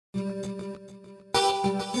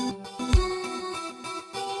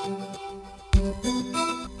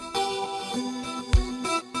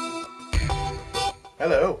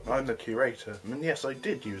Hello, I'm the Curator, and yes, I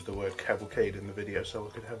did use the word Cavalcade in the video so I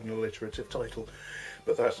could have an alliterative title,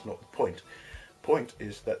 but that's not the point. The point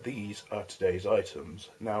is that these are today's items.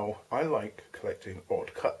 Now, I like collecting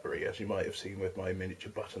odd cutlery, as you might have seen with my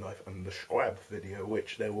miniature butter knife and the squab video,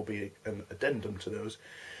 which there will be an addendum to those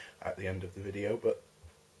at the end of the video, but,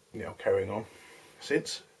 you know, carrying on.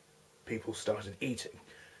 Since people started eating,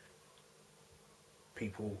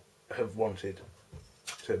 people have wanted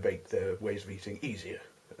to make their ways of eating easier,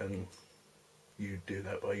 and you do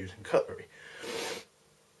that by using cutlery.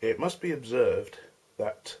 It must be observed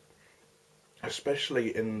that,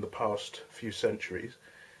 especially in the past few centuries,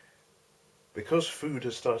 because food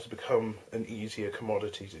has started to become an easier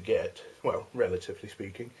commodity to get, well, relatively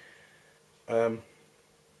speaking, well,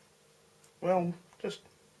 just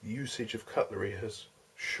usage of cutlery has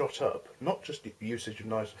shot up. Not just the usage of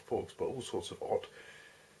knives and forks, but all sorts of odd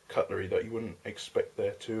cutlery that you wouldn't expect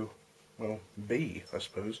there to, well, be, I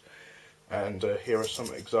suppose. And here are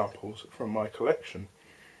some examples from my collection.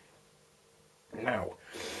 Now,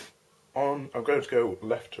 I'm going to go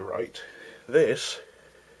left to right. This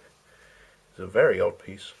is a very odd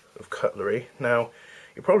piece of cutlery. Now,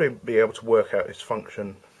 you'll probably be able to work out its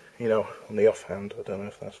function, you know, on the offhand. I don't know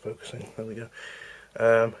if that's focusing. There we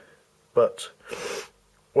go. But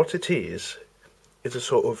what it is a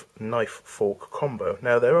sort of knife-fork combo.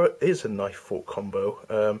 Now, there is a knife-fork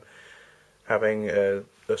combo, having a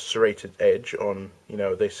serrated edge on, you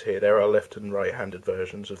know, this here. There are left and right-handed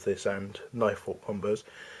versions of this and knife-fork combos.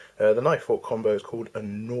 The knife-fork combo is called a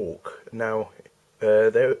nork. Now,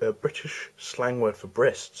 a British slang word for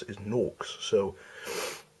breasts is norks, so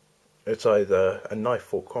it's either a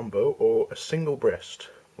knife-fork combo or a single breast,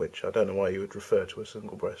 which I don't know why you would refer to a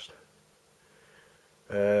single breast.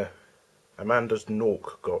 Amanda's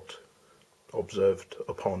nork got observed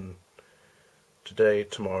upon today,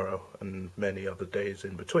 tomorrow, and many other days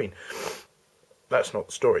in between. That's not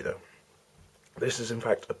the story, though. This is, in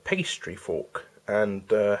fact, a pastry fork, and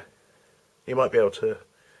you might be able to...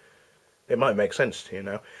 It might make sense to you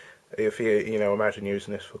now. If you know, imagine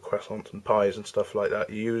using this for croissants and pies and stuff like that.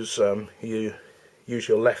 You use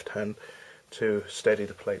your left hand to steady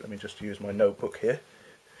the plate. Let me just use my notebook here.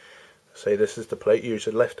 Say this is the plate, you use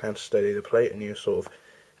your left hand to steady the plate, and you sort of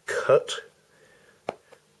cut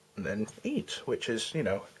and then eat, which is, you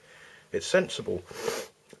know, it's sensible.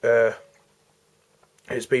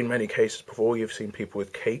 It's been many cases before. You've seen people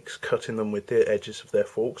with cakes cutting them with the edges of their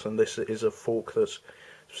forks, and this is a fork that's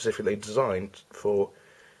specifically designed for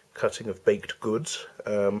cutting of baked goods.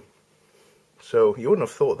 So you wouldn't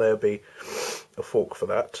have thought there would be a fork for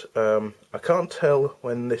that. I can't tell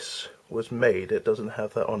when this was made. It doesn't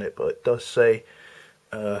have that on it, but it does say,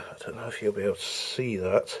 I don't know if you'll be able to see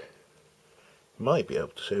that. You might be able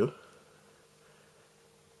to.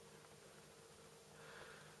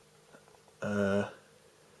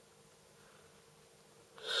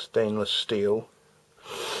 Stainless steel,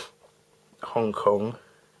 Hong Kong,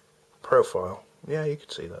 profile. Yeah, you can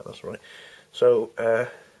see that, that's right. So,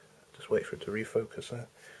 just wait for it to refocus there.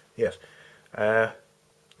 Yes.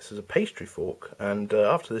 This is a pastry fork, and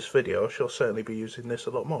after this video I shall certainly be using this a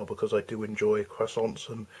lot more, because I do enjoy croissants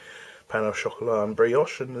and pain au chocolat and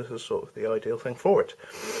brioche, and this is sort of the ideal thing for it.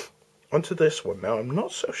 Onto this one now. I'm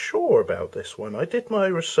not so sure about this one. I did my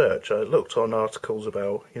research. I looked on articles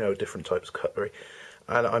about, you know, different types of cutlery,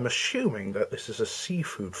 and I'm assuming that this is a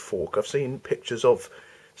seafood fork. I've seen pictures of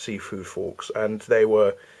seafood forks, and they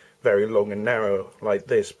were very long and narrow like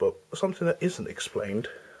this, but something that isn't explained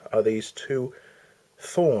are these two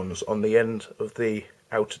thorns on the end of the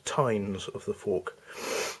outer tines of the fork.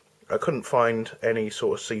 I couldn't find any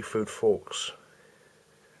sort of seafood forks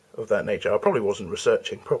of that nature. I probably wasn't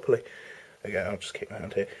researching properly. Again, I'll just keep my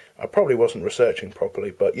hand here. I probably wasn't researching properly,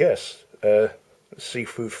 but yes,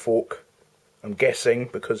 seafood fork, I'm guessing,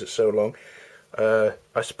 because it's so long.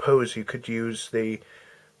 I suppose you could use the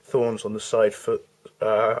thorns on the side for...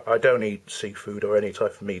 I don't eat seafood or any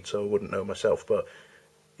type of meat, so I wouldn't know myself, but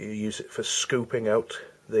you use it for scooping out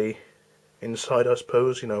the inside, I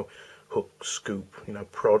suppose, you know, hook, scoop, you know,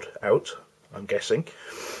 prod out, I'm guessing.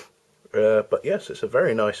 But yes, it's a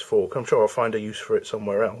very nice fork. I'm sure I'll find a use for it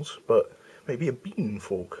somewhere else, but maybe a bean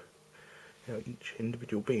fork. You know, each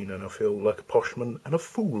individual bean, and I feel like a poshman and a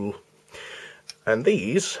fool. And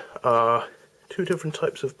these are two different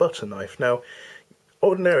types of butter knife. Now,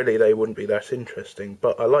 ordinarily they wouldn't be that interesting,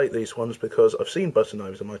 but I like these ones because I've seen butter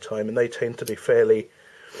knives in my time, and they tend to be fairly,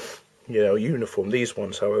 you know, uniform. These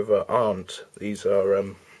ones, however, aren't. These are,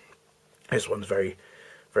 this one's very,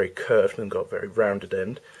 very curved and got a very rounded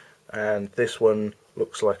end, and this one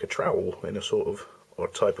looks like a trowel in a sort of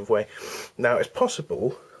odd type of way. Now, it's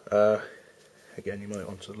possible, again, you might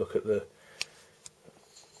want to look at the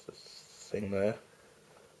thing there.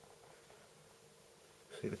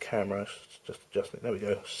 See the camera, just adjusting it. There we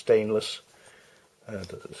go. Stainless.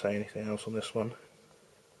 Does it say anything else on this one?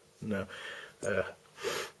 No. I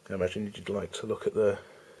imagine you'd like to look at the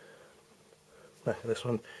back of this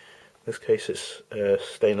one. In this case it's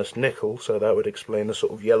stainless nickel, so that would explain the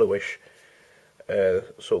sort of yellowish,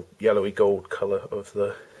 sort of yellowy gold colour of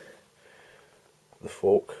the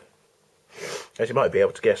fork. As you might be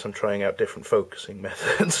able to guess, I'm trying out different focusing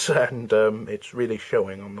methods, and it's really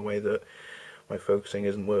showing on the way that my focusing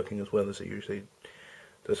isn't working as well as it usually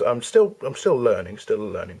does. I'm still learning, still a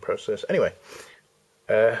learning process. Anyway,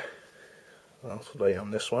 I'll lay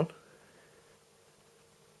on this one.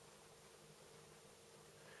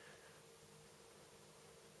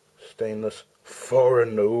 Stainless,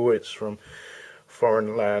 foreign. Oh, it's from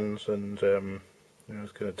foreign lands, and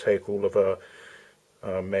it's going to take all of our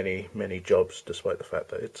many jobs, despite the fact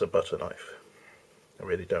that it's a butter knife. I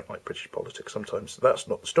really don't like British politics sometimes. That's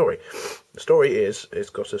not the story. The story is it's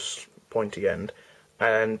got a pointy end,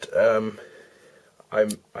 and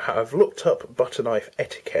I've looked up butter knife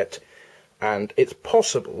etiquette, and it's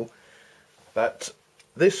possible that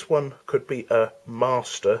this one could be a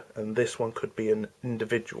master and this one could be an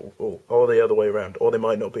individual, or the other way around, or they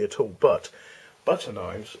might not be at all. But butter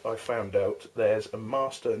knives, I found out there's a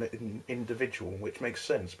master and an individual, which makes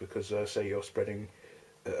sense because say you're spreading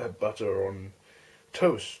butter on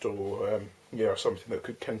toast, or something that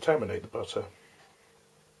could contaminate the butter.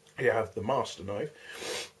 You have the master knife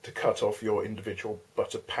to cut off your individual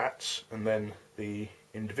butter pats, and then the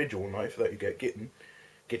individual knife that you get given.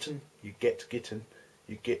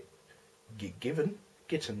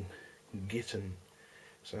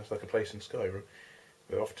 Sounds like a place in Skyrim.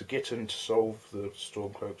 We're off to Gitton to solve the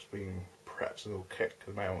Stormcloaks being prats, and they'll kick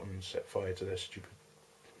them out and set fire to their stupid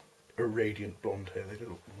irradiant blonde hair. They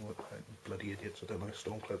look like bloody idiots. I don't like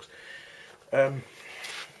Stormcloaks. I'm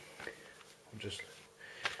just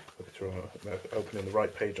looking through, opening the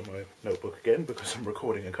right page on my notebook again because I'm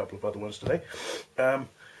recording a couple of other ones today.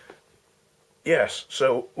 Yes,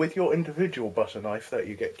 so with your individual butter knife that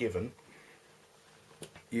you get given,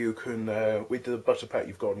 you can, with the butter pat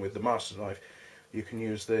you've gotten with the master knife, you can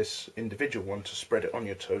use this individual one to spread it on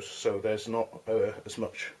your toast, so there's not as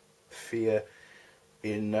much fear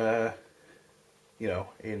in, of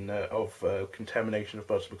contamination of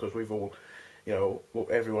butter, because we've all,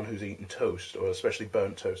 everyone who's eaten toast, or especially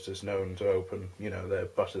burnt toast, is known to open, their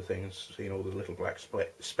butter things, seen all the little black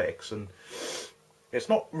specks, and it's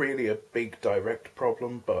not really a big direct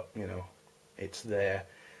problem, but, it's there.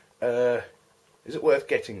 Is it worth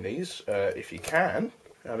getting these? If you can.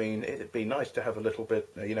 I mean, it'd be nice to have a little bit,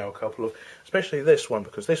 a couple of, especially this one,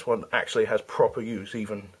 because this one actually has proper use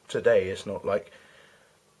even today. It's not like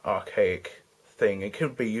archaic thing. It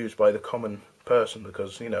could be used by the common person,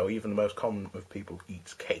 because, even the most common of people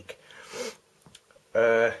eats cake.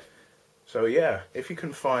 So yeah, if you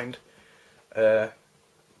can find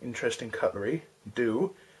interesting cutlery,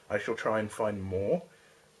 do. I shall try and find more.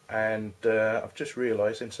 And I've just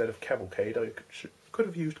realised, instead of Cavalcade, I could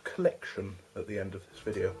have used Collection at the end of this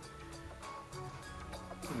video.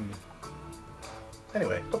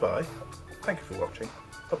 Anyway, bye-bye. Thank you for watching.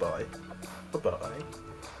 Bye-bye. Bye-bye.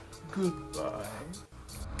 Goodbye.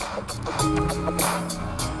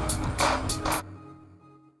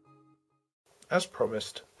 As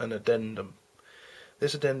promised, an addendum.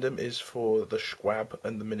 This addendum is for the Schwab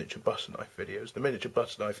and the miniature butter knife videos. The miniature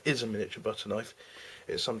butter knife is a miniature butter knife.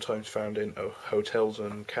 It's sometimes found in hotels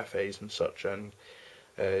and cafes and such, and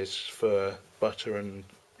is for butter and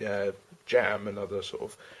jam and other sort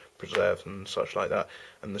of preserves and such like that.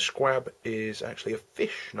 And the Schwab is actually a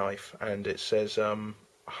fish knife, and it says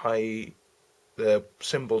the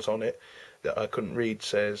symbols on it that I couldn't read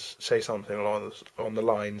say something along the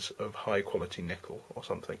lines of high quality nickel or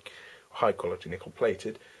something. High quality nickel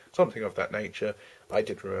plated, something of that nature. I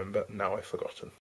did remember, now I've forgotten.